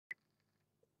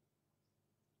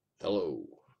Hello,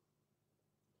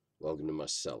 welcome to my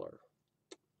cellar.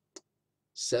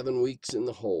 7 weeks in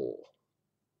the hole.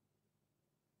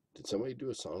 Did somebody do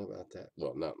a song about that?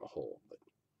 Well, not in the hole, but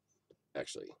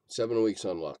actually, 7 weeks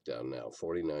on lockdown now,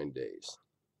 49 days.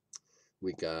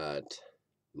 We got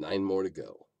 9 more to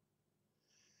go.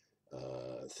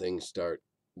 Uh, things start.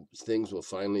 Things will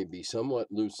finally be somewhat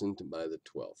loosened by the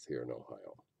 12th here in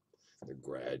Ohio. They're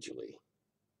gradually,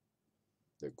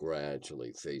 they're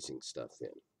gradually phasing stuff in.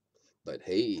 But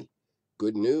hey,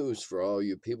 good news for all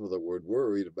you people that were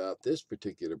worried about this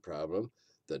particular problem.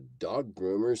 The dog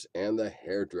groomers and the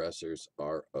hairdressers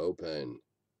are open.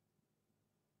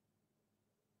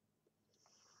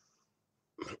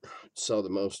 Saw the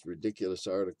most ridiculous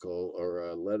article or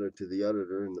a letter to the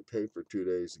editor in the paper 2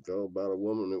 days ago about a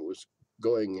woman that was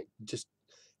going just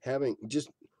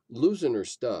losing her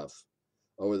stuff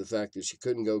over the fact that she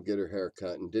couldn't go get her hair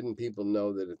cut. And didn't people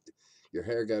know that if your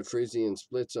hair got frizzy and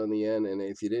splits on the end, and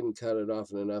if you didn't cut it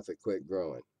often enough, it quit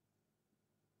growing?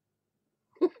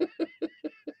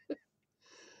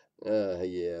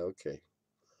 Yeah, okay.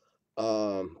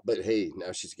 But hey,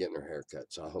 now she's getting her hair cut,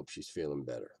 so I hope she's feeling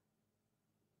better.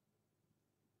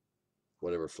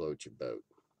 Whatever floats your boat.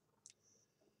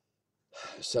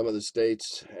 Some of the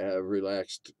states have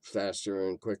relaxed faster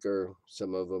and quicker.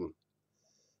 Some of them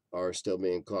are still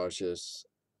being cautious.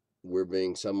 We're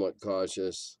being somewhat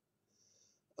cautious.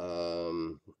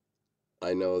 Um,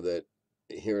 I know that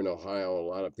here in Ohio, a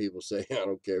lot of people say, I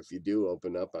don't care if you do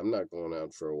open up, I'm not going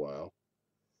out for a while.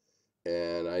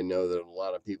 And I know that a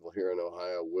lot of people here in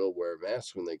Ohio will wear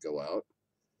masks when they go out.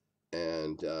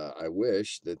 And I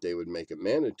wish that they would make it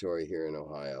mandatory here in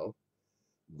Ohio.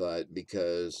 But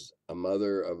because a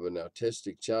mother of an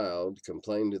autistic child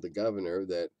complained to the governor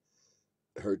that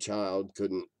her child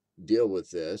couldn't deal with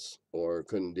this or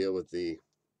couldn't deal with the.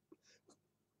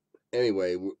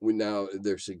 Anyway, we now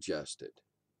they're suggested.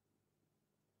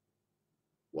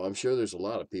 Well, I'm sure there's a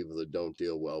lot of people that don't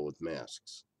deal well with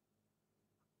masks,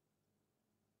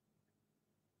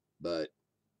 but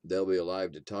they'll be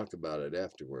alive to talk about it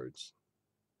afterwards.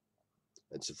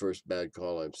 That's the first bad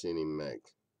call I've seen him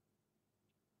make.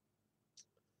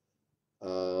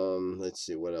 Let's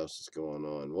see what else is going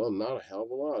on. Well, not a hell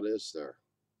of a lot, is there?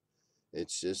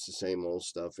 It's just the same old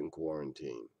stuff in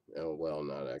quarantine. Oh, well,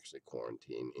 not actually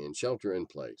quarantine, in shelter in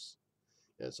place.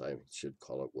 Yes, I should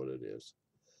call it what it is.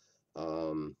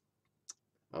 Um,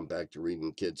 I'm back to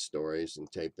reading kids' stories and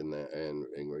taping that and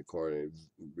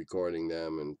recording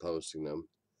them and posting them,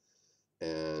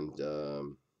 and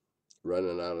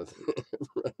running out of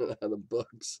running out of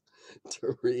books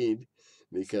to read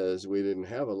because we didn't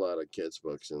have a lot of kids'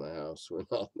 books in the house when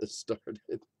all this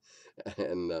started.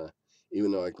 And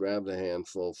even though I grabbed a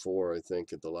handful, four, I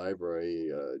think, at the library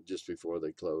just before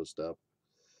they closed up,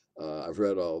 I've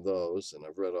read all those and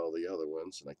I've read all the other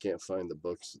ones, and I can't find the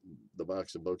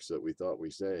box of books that we thought we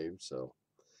saved. So,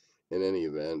 in any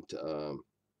event,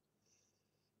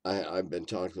 I've been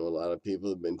talking to a lot of people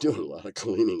who've been doing a lot of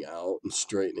cleaning out and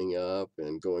straightening up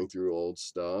and going through old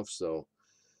stuff. So,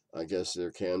 I guess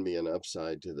there can be an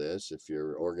upside to this if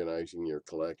you're organizing your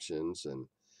collections and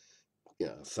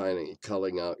finding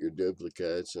culling out your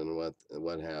duplicates and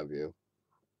what have you.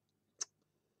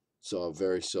 So a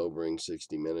very sobering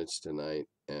 60 minutes tonight,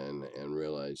 and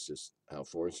realize just how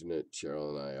fortunate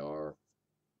Cheryl and I are.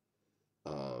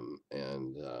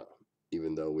 And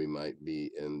even though we might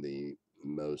be in the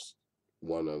most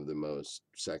one of the most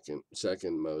second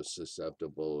most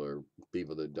susceptible, or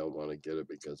people that don't want to get it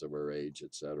because of our age,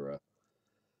 etc.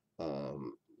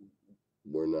 Um,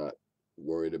 we're not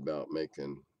worried about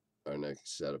making our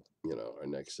next set of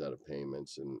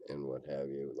payments and what have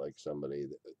you, like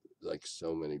like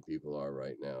so many people are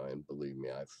right now. And believe me,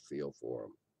 I feel for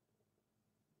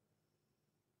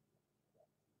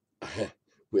them.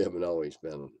 We haven't always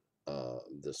been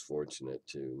this fortunate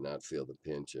to not feel the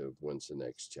pinch of when's the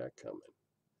next check coming,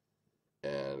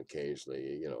 and occasionally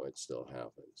it still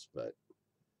happens, but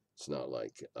it's not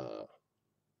like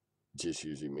just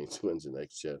usually means when's the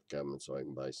next check coming so I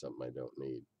can buy something I don't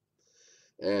need.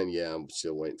 And yeah, I'm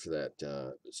still waiting for that.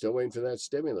 Still waiting for that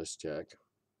stimulus check.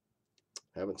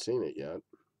 Haven't seen it yet.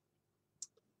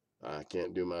 I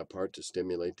can't do my part to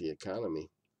stimulate the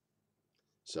economy.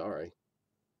 Sorry,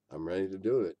 I'm ready to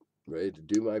do it. Ready to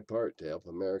do my part to help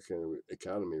American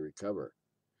economy recover.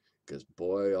 Because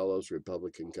boy, all those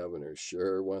Republican governors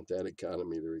sure want that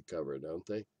economy to recover, don't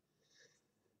they?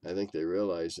 I think they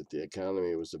realized that the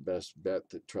economy was the best bet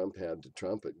that Trump had to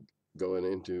trump it going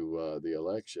into the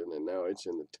election, and now it's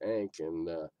in the tank. And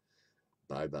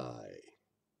bye bye.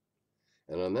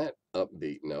 And on that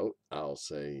upbeat note, I'll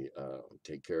say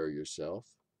take care of yourself.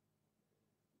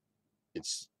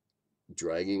 It's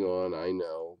dragging on, I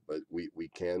know, but we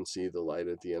can see the light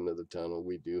at the end of the tunnel.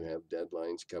 We do have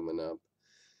deadlines coming up.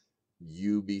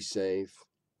 You be safe.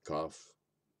 Cough,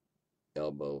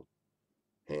 elbow,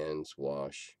 hands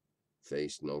wash,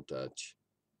 face no touch,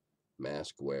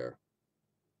 mask wear.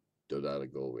 Dodata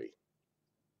Govi.